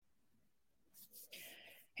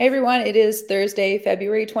Hey everyone, it is Thursday,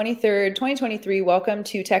 February 23rd, 2023. Welcome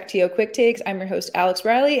to TechTO Quick Takes. I'm your host, Alex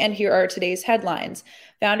Riley, and here are today's headlines.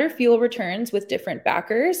 Founder Fuel returns with different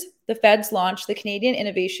backers. The Feds launched the Canadian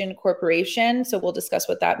Innovation Corporation, so we'll discuss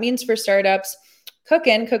what that means for startups.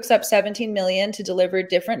 Cookin cooks up 17 million to deliver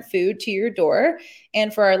different food to your door.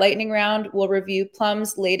 And for our lightning round, we'll review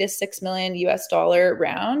Plum's latest 6 million US dollar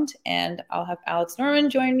round. And I'll have Alex Norman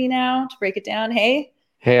join me now to break it down. Hey,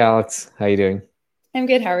 Hey Alex, how you doing? I'm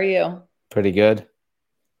good. How are you? Pretty good.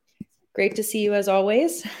 Great to see you as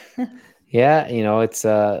always. Yeah,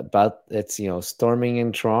 it's storming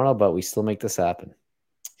in Toronto, but we still make this happen.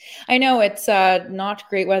 I know it's not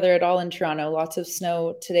great weather at all in Toronto. Lots of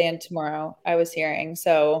snow today and tomorrow, I was hearing.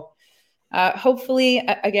 So hopefully,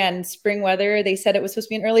 again, spring weather. They said it was supposed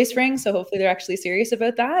to be an early spring, so hopefully they're actually serious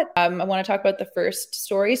about that. I want to talk about the first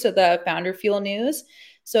story, so the Founder Fuel news.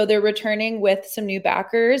 So they're returning with some new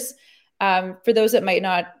backers. For those that might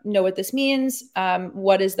not know what this means,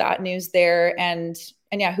 what is that news there? And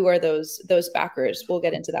yeah, who are those backers? We'll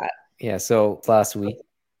get into that. Yeah, so last week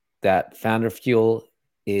that Founder Fuel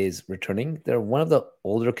is returning. They're one of the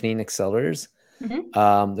older Canadian accelerators.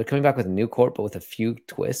 Mhm. They're coming back with a new cohort, but with a few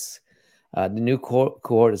twists. The new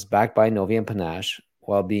cohort is backed by Inovia and Panache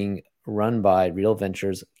while being run by Real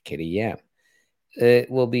Ventures Katie Yam.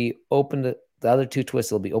 It will be open to the other two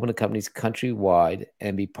twists will be open to companies countrywide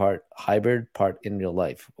and be part hybrid, part in real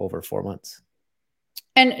life over 4 months.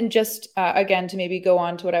 And just again, to maybe go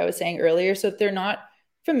on to what I was saying earlier. So if they're not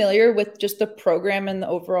familiar with just the program and the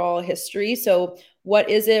overall history, so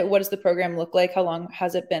what is it? What does the program look like? How long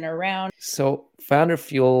has it been around? So Founder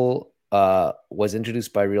Fuel was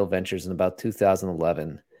introduced by Real Ventures in about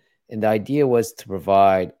 2011. And the idea was to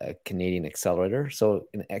provide a Canadian accelerator. So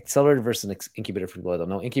an accelerator versus an incubator, for people that don't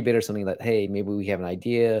know. Incubator is something that, hey, maybe we have an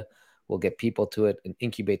idea, we'll get people to it and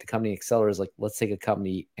incubate the company. Accelerator is like, let's take a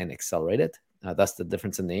company and accelerate it. That's the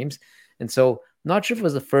difference in names. And so not sure if it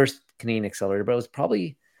was the first Canadian accelerator, but it was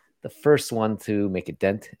probably the first one to make a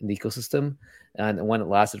dent in the ecosystem. And when it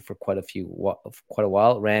lasted for quite a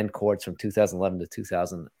while, it ran cohorts from 2011 to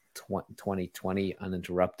 2020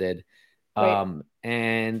 uninterrupted. Right.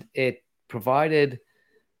 And it provided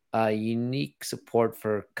unique support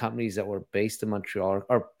for companies that were based in Montreal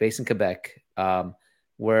or based in Quebec,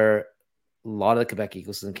 where a lot of the Quebec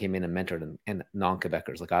ecosystem came in and mentored and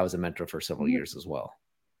non-Quebecers. Like I was a mentor for several Mhm. years as well.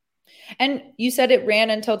 And you said it ran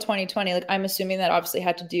until 2020. Like I'm assuming that obviously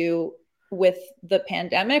had to do with the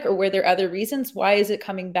pandemic, or were there other reasons? Why is it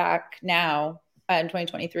coming back now in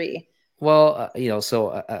 2023? Well,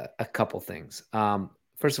 so a couple things.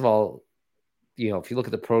 First of all, if you look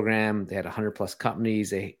at the program, they had 100 plus companies.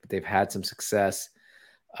 They've had some success.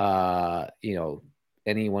 Uh, you know,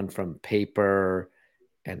 anyone from paper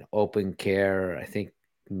and open care. I think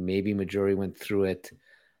maybe majority went through it.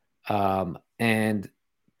 And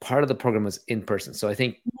part of the program was in person. So I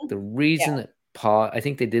think Mhm. the reason Yeah. that I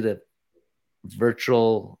think they did a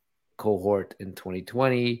virtual cohort in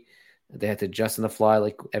 2020. They had to adjust on the fly,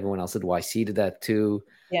 like everyone else did. YC did that too.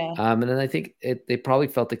 Yeah. And then I think they probably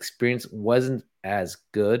felt the experience wasn't as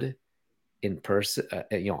good in person,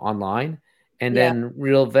 online. And Yeah. then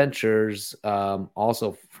Real Ventures,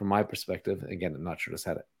 also from my perspective, again, I'm not sure this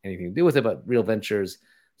had anything to do with it, but Real Ventures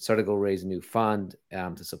started to go raise a new fund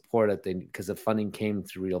to support it. Because the funding came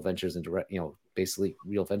through Real Ventures and direct, basically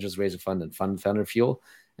Real Ventures raised a fund and fund Founder Fuel.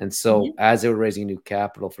 And so Mhm. as they were raising new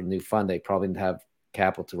capital for the new fund, they probably didn't have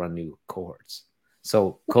capital to run new cohorts.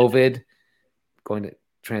 So COVID going to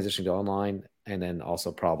transition to online, and then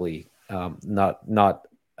also probably not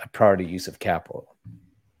a priority use of capital.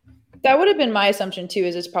 That would have been my assumption too,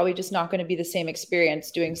 is it's probably just not going to be the same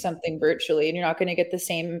experience doing something virtually, and you're not going to get the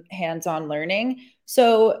same hands-on learning.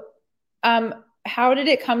 So, how did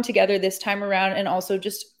it come together this time around, and also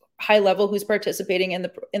just high level, who's participating in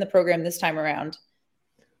the program this time around?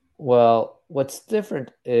 Well, what's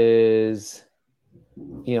different is,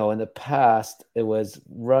 in the past, it was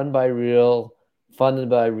run by Real, funded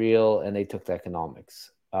by Real, and they took the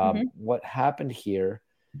economics. Hmm. What happened here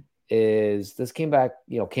is this came back,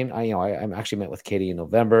 I'm actually met with Katie in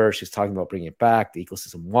November. She's talking about bringing it back. The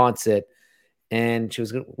ecosystem wants it. And she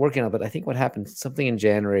was working on it. But I think what happened, something in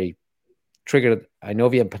January triggered.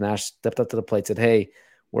 Inovia and Panache stepped up to the plate, said, hey,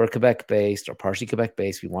 we're Quebec based or partially Quebec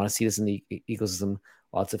based. We want to see this in the ecosystem.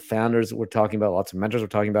 Lots of founders we're talking about, lots of mentors we're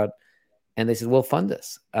talking about. And they said, we'll fund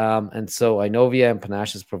this. And so Inovia and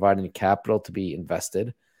Panache is providing the capital to be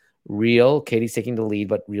invested. Real, Katie's taking the lead,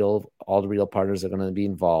 but all the Real partners are going to be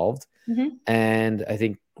involved. Hmm. And I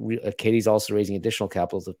think Katie's also raising additional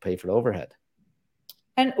capital to pay for the overhead.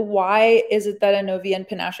 And why is it that Inovia and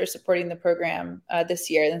Panache are supporting the program this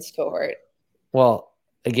year, this cohort? Well,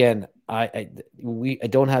 again, I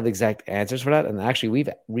don't have exact answers for that, and actually we've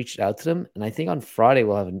reached out to them, and I think on Friday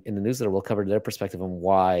we'll have in the newsletter we'll cover their perspective on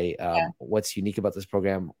why Yeah. what's unique about this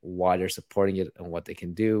program, why they're supporting it, and what they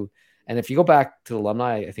can do. And if you go back to the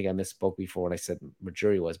alumni, I think I misspoke before when I said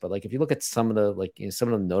majority was, but like if you look at some of the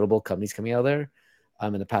some of the notable companies coming out of there,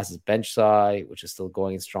 in the past is Benchsci, which is still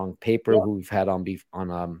going in strong. Paper, Yep. who we've had on beef on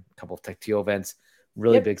a couple of TechTO events,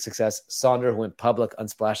 really Yep. big success. Sonder, who went public,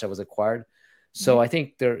 Unsplash, that was acquired. So Mhm. I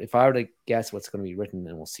think there, if I were to guess what's going to be written,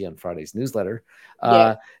 and we'll see on Friday's newsletter,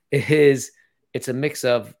 Yeah. it is it's a mix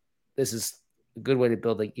of this is a good way to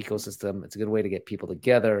build an ecosystem. It's a good way to get people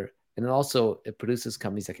together, and then also it produces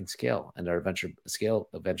companies that can scale and are venture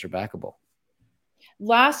backable.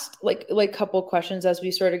 Last like couple questions as we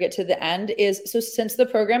sort of get to the end is, so since the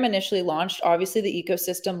program initially launched, obviously the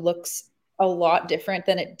ecosystem looks a lot different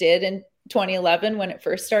than it did in 2011 when it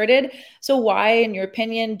first started. So why, in your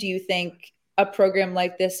opinion, do you think a program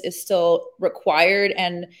like this is still required,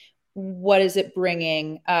 and what is it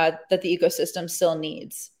bringing that the ecosystem still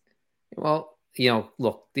needs? Well,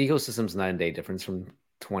 look, the ecosystem's night and day difference from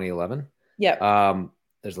 2011. Yep. Um,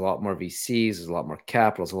 there's a lot more VCs, there's a lot more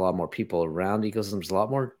capital, there's a lot more people around ecosystems, a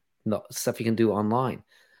lot more stuff you can do online.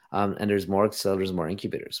 And there's more accelerators, more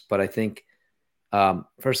incubators. But I think,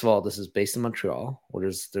 first of all, this is based in Montreal,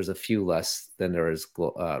 where there's a few less than there is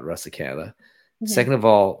rest of Canada. Mm-hmm. Second of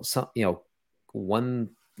all, one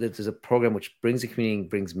there's a program which brings the community,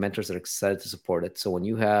 brings mentors that are excited to support it. So when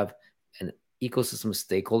you have an ecosystem of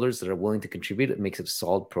stakeholders that are willing to contribute, it makes it a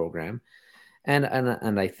solid program. And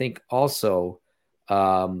I think also,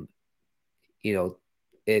 um, you know,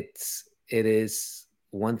 it is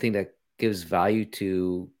one thing that gives value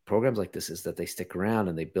to programs like this is that they stick around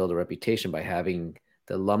and they build a reputation by having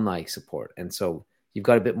the alumni support. And so you've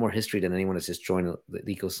got a bit more history than anyone that's just joined the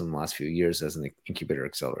ecosystem in the last few years as an incubator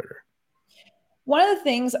accelerator. One of the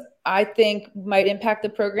things I think might impact the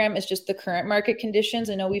program is just the current market conditions.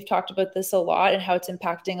 I know we've talked about this a lot and how it's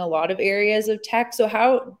impacting a lot of areas of tech. So,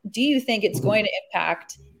 how do you think it's going to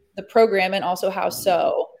impact the program, and also how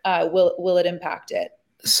so will it impact it?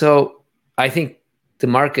 So I think the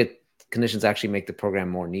market conditions actually make the program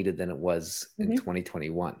more needed than it was in Mm-hmm.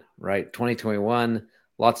 2021, right? 2021,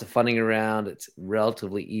 lots of funding around. It's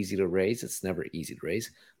relatively easy to raise. It's never easy to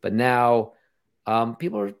raise. But now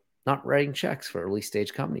people are not writing checks for early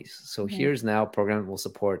stage companies. So Mm-hmm. here's now a program that will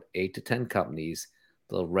support 8 to 10 companies.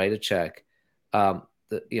 They'll write a check. I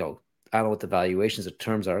don't know what the valuations or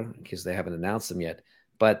terms are because they haven't announced them yet.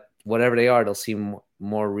 But whatever they are, they'll seem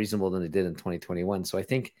more reasonable than they did in 2021. So I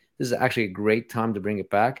think this is actually a great time to bring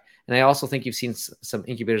it back. And I also think you've seen some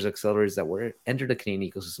incubators, accelerators that were entered the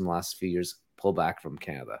Canadian ecosystem the last few years pull back from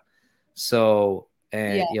Canada. So,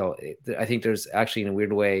 Yeah, and I think there's actually, in a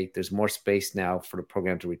weird way, there's more space now for the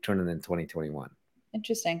program to return in 2021.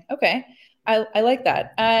 interesting. Okay, I like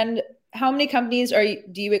that. And how many companies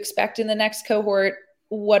do you expect in the next cohort?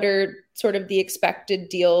 What are sort of the expected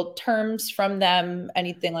deal terms from them?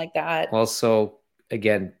 Anything like that? Also,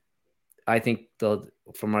 again, I think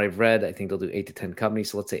from what I've read, I think they'll do 8 to 10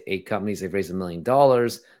 companies. So let's say 8 companies, they've raised $1 million.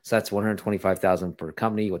 So that's 125,000 per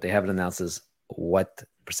company. What they haven't announced is what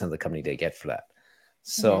percent of the company they get for that. Mhm.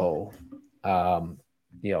 So, um,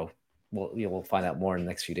 you know, we'll find out more in the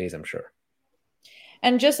next few days, I'm sure.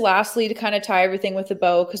 And just lastly, to kind of tie everything with a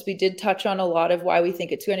bow, because we did touch on a lot of why we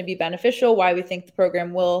think it's going to be beneficial, why we think the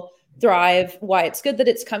program will thrive, why it's good that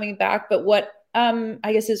it's coming back. But what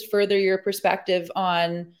I guess is further your perspective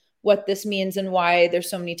on what this means and why there's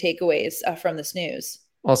so many takeaways from this news.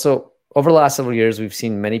 Also, over the last several years, we've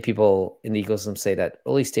seen many people in the ecosystem say that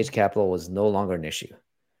early stage capital was no longer an issue.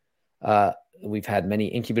 Uh, we've had many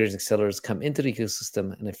incubators and accelerators come into the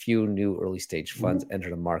ecosystem, and a few new early stage funds enter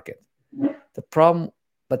the market. The problem,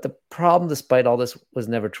 but the problem, despite all this, was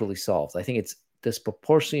never truly solved. I think it's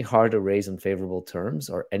disproportionately hard to raise on favorable terms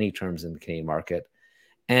or any terms in the Canadian market.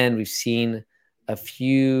 And we've seen a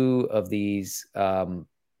few of these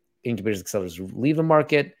incubators, accelerators leave the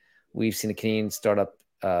market. We've seen the Canadian startup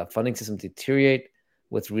funding system deteriorate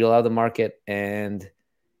with real out of the market. And,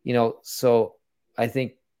 so I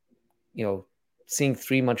think, seeing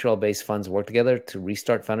 3 Montreal-based funds work together to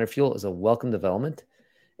restart Founder Fuel is a welcome development.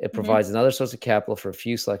 It Mm-hmm. provides another source of capital for a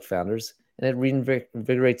few select founders, and it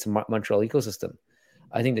reinvigorates the Montreal ecosystem.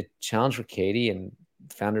 I think the challenge for Katie and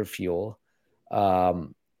Founder Fuel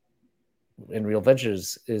and Real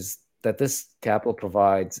Ventures is that this capital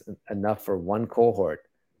provides enough for one cohort.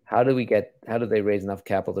 How do they raise enough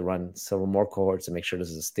capital to run several more cohorts and make sure this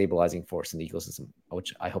is a stabilizing force in the ecosystem,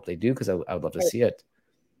 which I hope they do because I would love to Right. see it.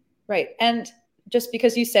 Right. And just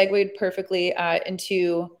because you segued perfectly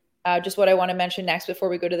into Just what I want to mention next before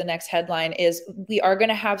we go to the next headline is we are going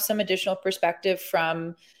to have some additional perspective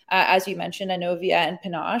from, as you mentioned, Inovia and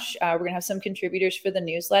Panache. We're going to have some contributors for the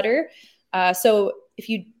newsletter. So if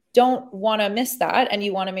you don't want to miss that and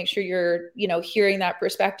you want to make sure you're, hearing that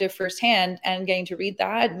perspective firsthand and getting to read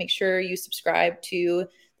that, make sure you subscribe to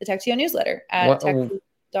the Tech2 newsletter at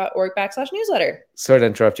tech.org/newsletter. Sorry to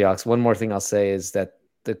interrupt you, Alex. One more thing I'll say is that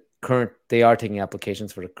they are taking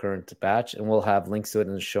applications for the current batch, and we'll have links to it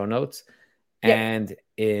in the show notes and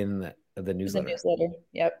in the newsletter.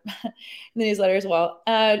 Yep. In the newsletter as well.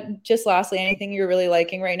 Just lastly, anything you're really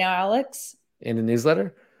liking right now, Alex? In the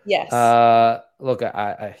newsletter? Yes. Look,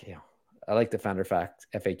 I like the Founder Fact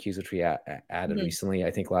FAQs, which we added recently.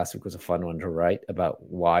 I think last week was a fun one to write about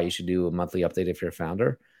why you should do a monthly update if you're a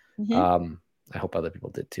founder. I hope other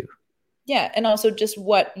people did too. Yeah. And also just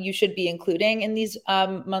what you should be including in these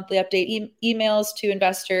monthly update emails to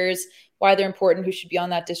investors, why they're important, who should be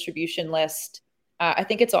on that distribution list. I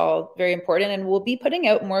think it's all very important. And we'll be putting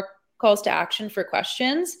out more calls to action for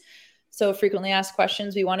questions. So frequently asked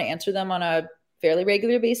questions, we want to answer them on a fairly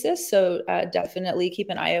regular basis. So definitely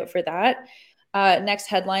keep an eye out for that. Next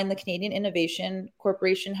headline, the Canadian Innovation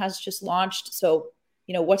Corporation has just launched. So,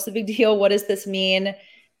 what's the big deal? What does this mean?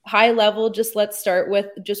 High level, just let's start with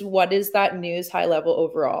just what is that news high level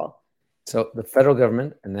overall? So the federal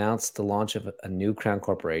government announced the launch of a new Crown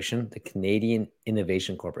corporation, the Canadian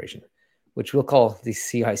Innovation Corporation, which we'll call the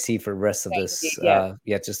CIC for the rest of this. Just to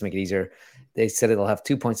make it easier. They said it'll have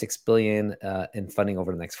 $2.6 billion in funding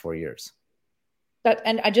over the next 4 years.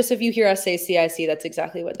 If you hear us say CIC, that's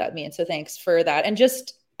exactly what that means. So thanks for that. And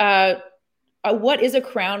just what is a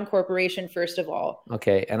Crown corporation, first of all?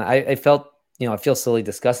 Okay. And I feel silly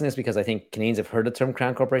discussing this because I think Canadians have heard the term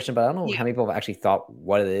Crown Corporation, but I don't know how many people have actually thought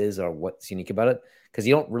what it is or what's unique about it, because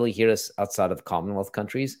you don't really hear this outside of Commonwealth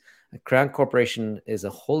countries. A Crown Corporation is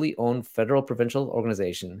a wholly owned federal provincial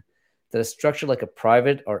organization that is structured like a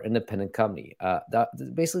private or independent company.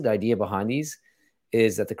 Basically, the idea behind these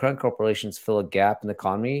is that the Crown corporations fill a gap in the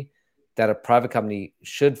economy that a private company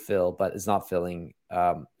should fill but is not filling,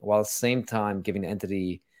 while at the same time giving the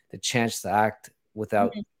entity the chance to act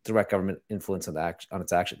without direct government influence on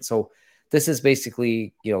its action. So this is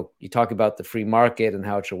basically, you talk about the free market and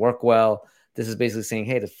how it should work well. This is basically saying,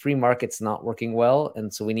 hey, the free market's not working well,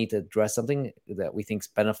 and so we need to address something that we think is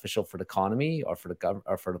beneficial for the economy or for the government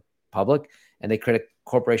or for the public. And they create a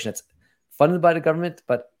corporation that's funded by the government,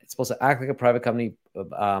 but it's supposed to act like a private company,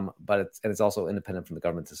 but it's also independent from the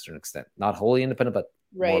government to a certain extent. Not wholly independent, but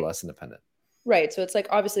more or less independent. Right. So it's like,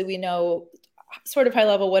 obviously we know sort of high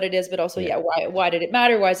level what it is, but also, why did it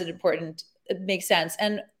matter? Why is it important? It makes sense.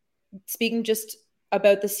 And speaking just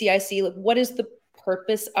about the CIC, like, what is the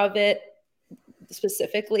purpose of it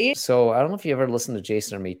specifically? So I don't know if you ever listened to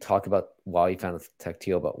Jason or me talk about why we founded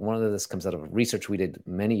Tech2, but one of this comes out of research we did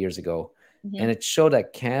many years ago. And it showed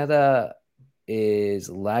that Canada is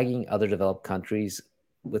lagging other developed countries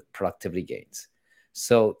with productivity gains.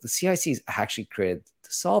 So the CIC is actually created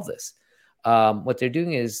to solve this. What they're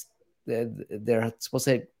doing is they're supposed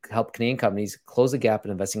to help Canadian companies close the gap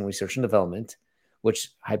in investing in research and development, which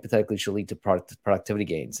hypothetically should lead to productivity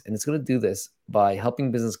gains. And it's going to do this by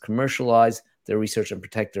helping business commercialize their research and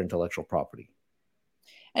protect their intellectual property.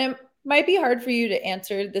 And it might be hard for you to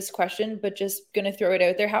answer this question, but just going to throw it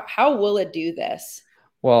out there. How will it do this?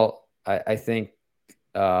 Well, I think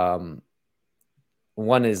one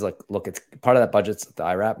is like, look, it's part of that budget's the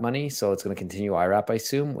IRAP money. So it's going to continue IRAP, I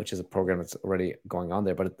assume, which is a program that's already going on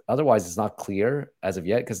there. But otherwise, it's not clear as of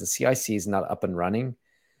yet because the CIC is not up and running.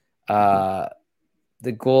 The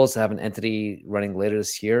goal is to have an entity running later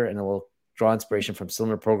this year, and it will draw inspiration from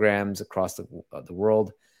similar programs across the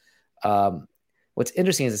world. What's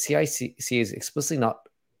interesting is the CIC is explicitly not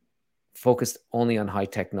focused only on high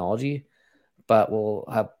technology, but will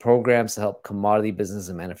have programs to help commodity businesses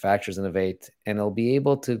and manufacturers innovate, and it'll be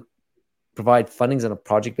able to provide fundings on a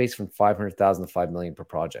project base from $500,000 to $5 million per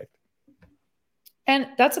project. And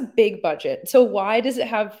that's a big budget. So why does it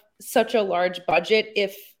have such a large budget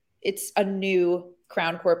if it's a new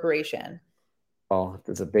Crown corporation? Well,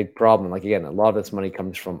 there's a big problem. Like, again, a lot of this money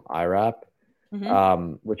comes from IRAP,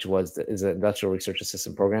 which is an industrial research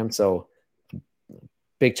assistant program. So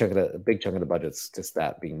big chunk of the budget's just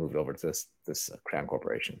that being moved over to this Crown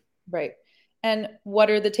corporation. Right. And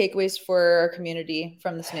what are the takeaways for our community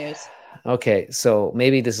from this news? Okay, so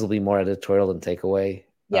maybe this will be more editorial than takeaway.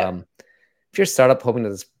 Yeah. If you're a startup hoping that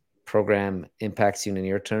this program impacts you in the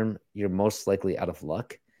near term, you're most likely out of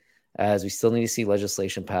luck, as we still need to see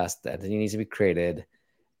legislation passed, the entity needs to be created,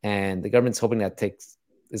 and the government's hoping that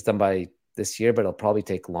is done by this year, but it'll probably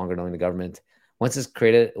take longer knowing the government. Once it's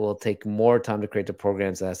created, it will take more time to create the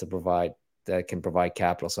programs that can provide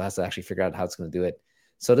capital. So it has to actually figure out how it's going to do it.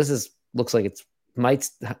 So looks like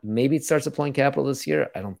maybe it starts deploying capital this year.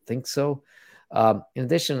 I don't think so. In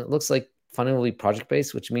addition, it looks like funding will be project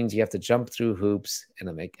based, which means you have to jump through hoops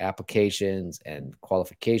and make applications and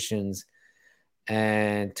qualifications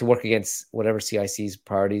and to work against whatever CIC's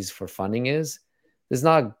priorities for funding is. There's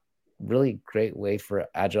not a really great way for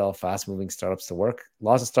agile, fast moving startups to work.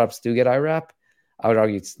 Lots of startups do get IRAP. I would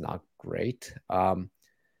argue it's not great. So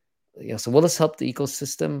will this help the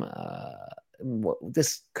ecosystem?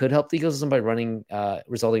 This could help the ecosystem by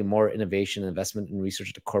resulting in more innovation and investment in research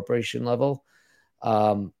at the corporation level.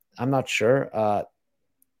 I'm not sure.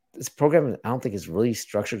 This program, I don't think, is really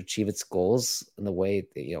structured to achieve its goals in the way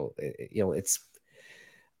it's.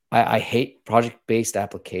 I hate project-based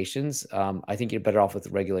applications. I think you're better off with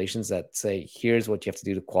regulations that say, here's what you have to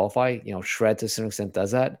do to qualify. Shred to a certain extent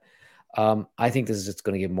does that. I think this is just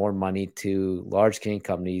going to give more money to large Canadian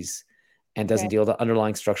companies and doesn't deal with the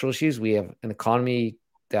underlying structural issues. We have an economy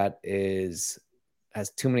that has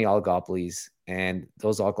too many oligopolies, and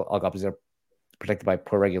those oligopolies are protected by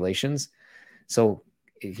poor regulations. So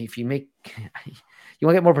if you want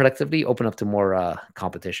to get more productivity, open up to more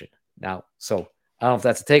competition now. So I don't know if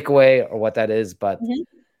that's a takeaway or what that is, but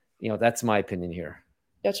that's my opinion here.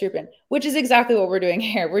 That's your opinion, which is exactly what we're doing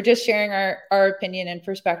here. We're just sharing our opinion and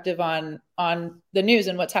perspective on the news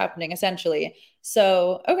and what's happening, essentially.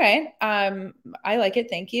 So, okay, I like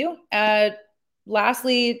it. Thank you.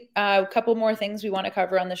 Lastly, a couple more things we want to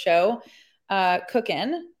cover on the show.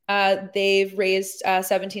 Cookin, they've raised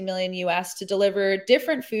 17 million US to deliver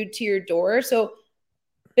different food to your door. So,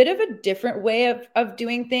 bit of a different way of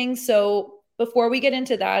doing things. So, before we get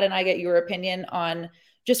into that, and I get your opinion on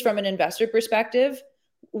just from an investor perspective,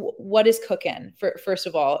 what is Cookin? First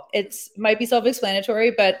of all, might be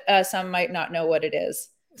self-explanatory, but some might not know what it is.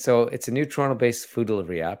 So it's a new Toronto-based food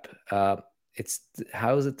delivery app. How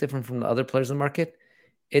is it different from the other players in the market?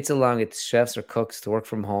 It's allowing its chefs or cooks to work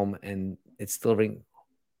from home, and it's delivering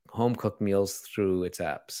home cooked meals through its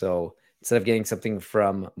app. So instead of getting something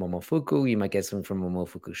from Momofuku, you might get something from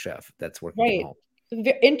Momofuku chef that's working from home.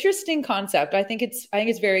 Interesting concept. I think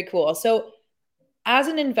it's very cool. So as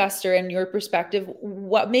an investor, in your perspective,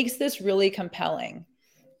 what makes this really compelling?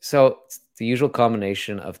 So it's the usual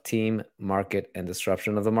combination of team, market, and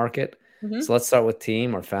disruption of the market. Mm-hmm. So let's start with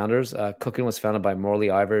team or founders. Cookin was founded by Morley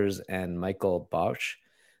Ivers and Michael Bausch,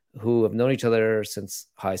 who have known each other since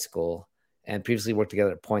high school and previously worked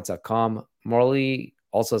together at Points.com. Morley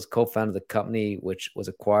also has co-founded the company, which was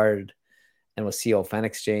acquired, and was CEO of Fan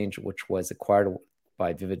Exchange, which was acquired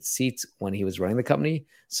by Vivid Seats when he was running the company.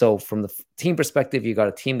 So from the team perspective, you got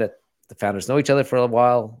a team that the founders know each other for a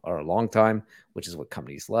while or a long time, which is what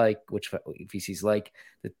companies like, which VCs like.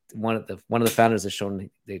 One of the founders has shown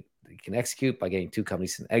they can execute by getting two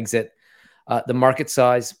companies an exit. The market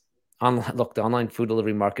size, the online food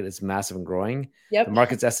delivery market is massive and growing. Yep. The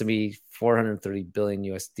market's estimated $430 billion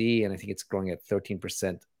USD, and I think it's growing at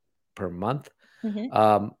 13% per month.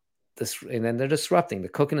 Mm-hmm. And then they're disrupting. The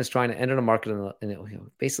Cookin is trying to enter the market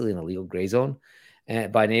basically in a legal gray zone,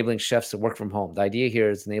 and by enabling chefs to work from home. The idea here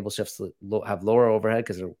is to enable chefs to have lower overhead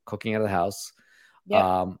because they're cooking out of the house.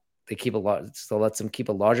 Yep. They keep so lets them keep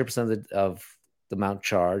a larger percentage of the amount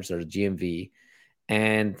charged or the GMV,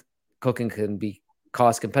 and Cookin can be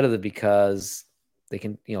cost competitive because they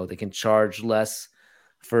can charge less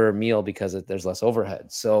for a meal because there's less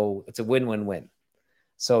overhead. So it's a win-win-win.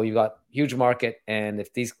 So you've got huge market, and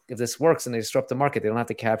if this works and they disrupt the market, they don't have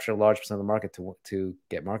to capture a large percent of the market to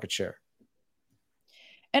get market share.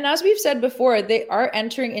 And as we've said before, they are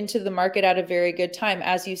entering into the market at a very good time,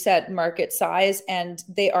 as you said, market size, and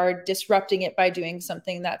they are disrupting it by doing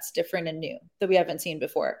something that's different and new that we haven't seen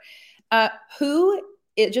before.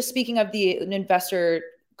 Just speaking of the investor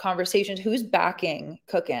conversations, who's backing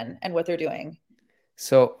Cookin and what they're doing?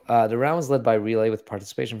 So the round was led by Relay with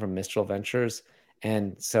participation from Mistral Ventures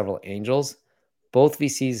and several angels. Both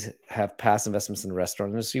VCs have past investments in the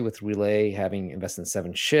restaurant industry, with Relay having invested in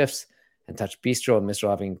 7 Shifts and Touch Bistro, and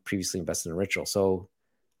Mistral having previously invested in Ritual. So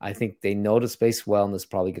I think they know the space well, and this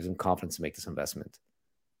probably gives them confidence to make this investment.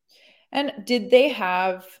 And did they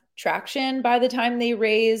have traction by the time they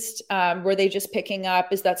raised? Were they just picking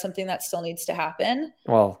up? Is that something that still needs to happen?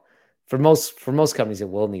 Well, for most companies, it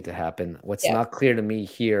will need to happen. What's not clear to me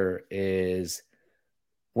here is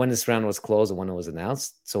when this round was closed and when it was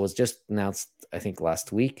announced. So it was just announced, I think,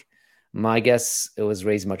 last week. My guess, it was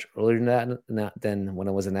raised much earlier than when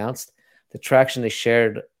it was announced. The traction they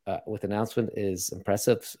shared with announcement is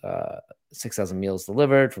impressive. 6,000 meals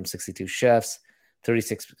delivered from 62 chefs.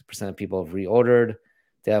 36% of people have reordered.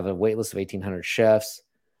 They have a wait list of 1,800 chefs.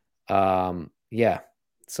 Yeah.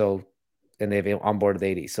 So, and they've onboarded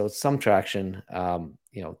 80. So it's some traction.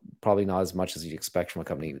 Probably not as much as you'd expect from a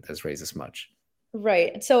company that's raised this much.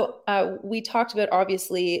 Right. So we talked about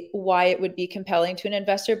obviously why it would be compelling to an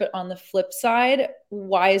investor, but on the flip side,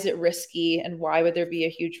 why is it risky and why would there be a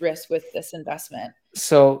huge risk with this investment?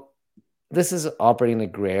 So this is operating in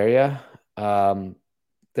a gray area.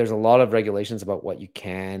 There's a lot of regulations about what you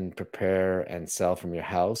can prepare and sell from your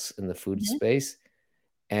house in the food space.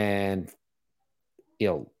 And,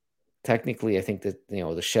 technically, I think that,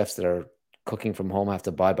 the chefs that are cooking from home have to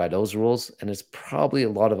abide by those rules. And there's probably a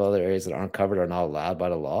lot of other areas that aren't covered or not allowed by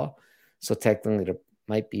the law. So technically, there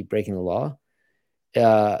might be breaking the law.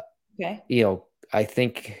 Okay. I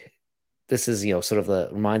think this is, sort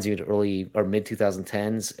of reminds me of the early or mid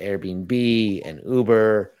 2010s, Airbnb and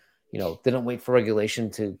Uber, they don't wait for regulation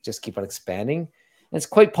to just keep on expanding. And it's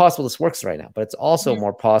quite possible this works right now, but it's also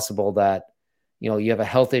more possible that, you have a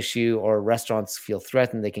health issue or restaurants feel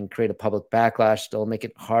threatened. They can create a public backlash. They'll make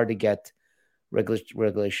it hard to get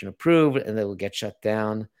regulation approved and they will get shut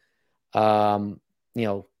down. I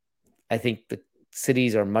think the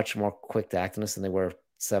cities are much more quick to act on this than they were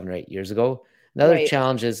 7 or 8 years ago. Another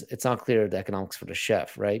challenge is it's not clear the economics for the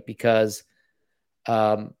chef, right? Because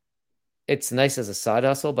it's nice as a side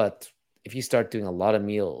hustle, but if you start doing a lot of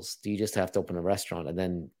meals, do you just have to open a restaurant and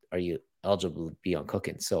then are you eligible to be on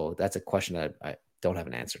cooking? So that's a question that I don't have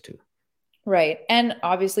an answer to. Right. And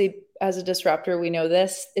obviously, as a disruptor, we know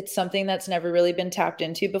this. It's something that's never really been tapped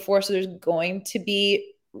into before. So there's going to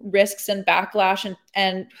be risks and backlash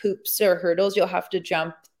and hoops or hurdles you'll have to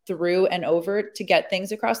jump through and over to get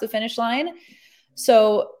things across the finish line.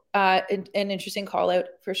 So an interesting call out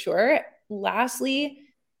for sure. Lastly,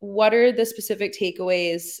 what are the specific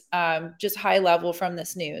takeaways, just high level from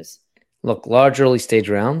this news? Look, large early stage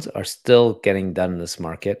rounds are still getting done in this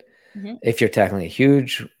market. If you're tackling a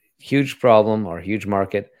huge problem or a huge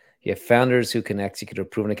market, you have founders who can execute or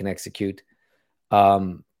proven they can execute.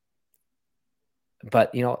 But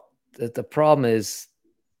the problem is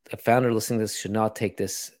a founder listening to this should not take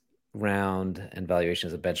this round and valuation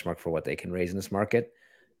as a benchmark for what they can raise in this market.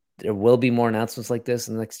 There will be more announcements like this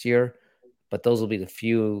in the next year, but those will be the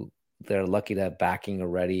few that are lucky to have backing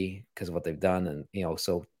already because of what they've done. And,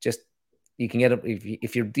 so just you can get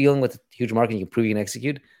if you're dealing with a huge market, you can prove you can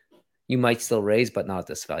execute, you might still raise, but not at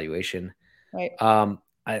this valuation. Right. I'm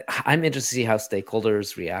interested to see how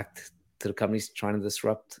stakeholders react to the companies trying to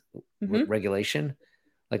disrupt regulation.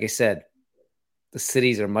 Like I said, the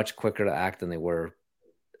cities are much quicker to act than they were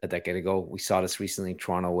a decade ago. We saw this recently in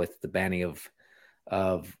Toronto with the banning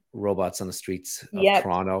of robots on the streets of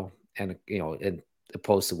Toronto, and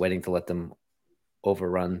opposed to waiting to let them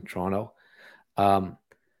overrun Toronto.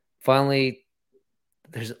 Finally,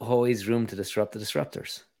 there's always room to disrupt the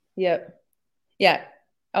disruptors. Yep. Yeah.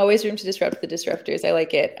 Always room to disrupt the disruptors. I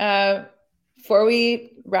like it. Before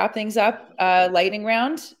we wrap things up, lightning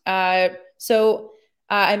round. So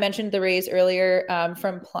I mentioned the raise earlier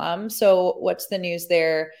from Plum. So what's the news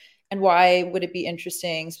there? And why would it be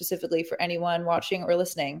interesting specifically for anyone watching or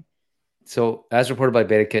listening? So as reported by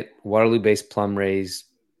BetaKit, Waterloo-based Plum raised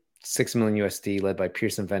 $6 million USD led by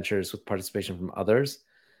Pearson Ventures with participation from others.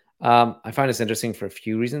 I find this interesting for a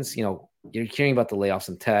few reasons. You're hearing about the layoffs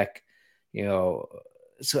in tech,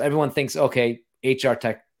 so everyone thinks, okay, HR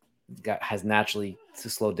tech has naturally to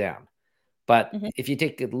slow down. But if you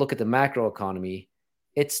take a look at the macro economy,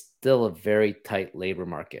 it's still a very tight labor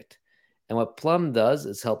market. And what Plum does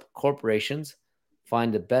is help corporations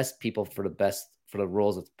find the best people for the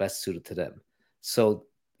roles that's best suited to them. So,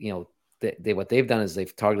 what they've done is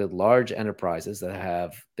they've targeted large enterprises that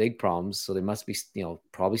have big problems. So they must be,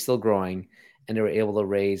 probably still growing, and they were able to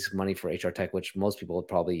raise money for HR tech, which most people would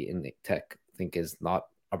probably in the tech think is not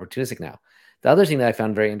opportunistic now. The other thing that I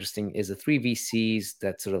found very interesting is the 3 VCs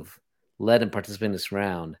that sort of led and participated in this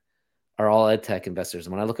round are all ed tech investors.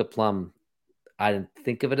 And when I look at Plum, I didn't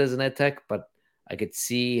think of it as an ed tech, but I could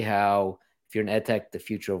see how if you're an ed tech, the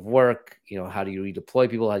future of work, how do you redeploy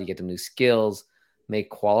people? How do you get them new skills? May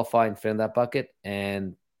qualify and fit in that bucket.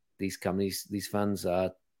 And these companies, these funds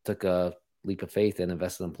took a leap of faith and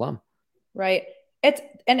invested in Plum. Right. It's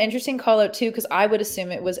an interesting call out too, because I would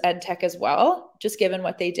assume it was ed tech as well, just given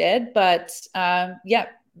what they did. But yeah,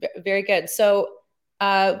 very good. So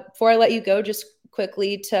before I let you go, just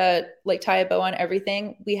quickly to tie a bow on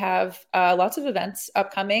everything, we have lots of events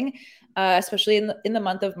upcoming, especially in the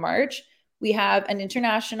month of March. We have an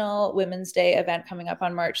International Women's Day event coming up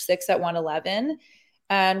on March 6th at 111.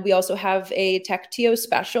 And we also have a TechTO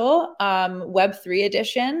special, Web3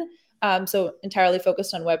 edition, So entirely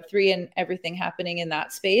focused on Web3 and everything happening in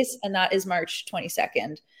that space. And that is March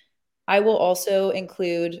 22nd. I will also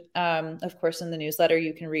include, of course, in the newsletter,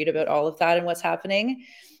 you can read about all of that and what's happening.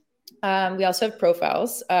 We also have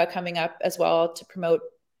profiles coming up as well to promote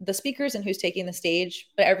the speakers and who's taking the stage,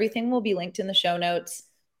 but everything will be linked in the show notes,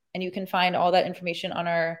 and you can find all that information on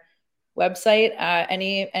our website.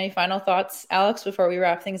 Any final thoughts, Alex, before we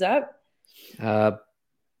wrap things up?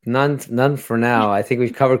 None for now. I think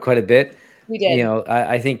we've covered quite a bit. We did.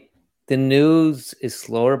 I think the news is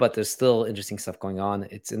slower, but there's still interesting stuff going on.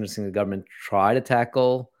 It's interesting the government try to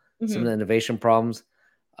tackle some of the innovation problems.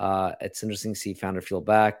 It's interesting to see Founder Fuel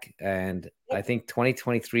back. And I think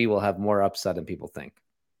 2023 will have more upside than people think.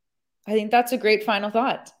 I think that's a great final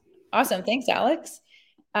thought. Awesome. Thanks, Alex.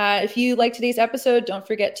 If you like today's episode, don't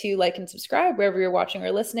forget to like and subscribe wherever you're watching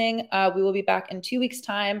or listening. We will be back in 2 weeks'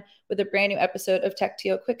 time with a brand new episode of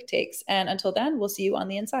TechTO Quick Takes. And until then, we'll see you on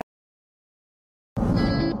the inside.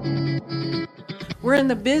 We're in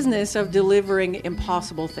the business of delivering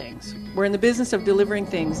impossible things. We're in the business of delivering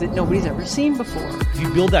things that nobody's ever seen before. If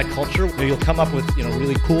you build that culture, you'll come up with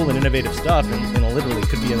really cool and innovative stuff, and literally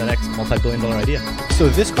could be in the next multi-billion-dollar idea. So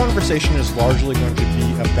this conversation is largely going to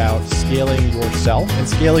be about scaling yourself and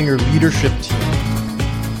scaling your leadership team.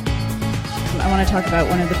 I want to talk about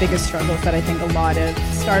one of the biggest struggles that I think a lot of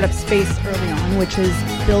startups face early on, which is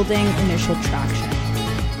building initial traction.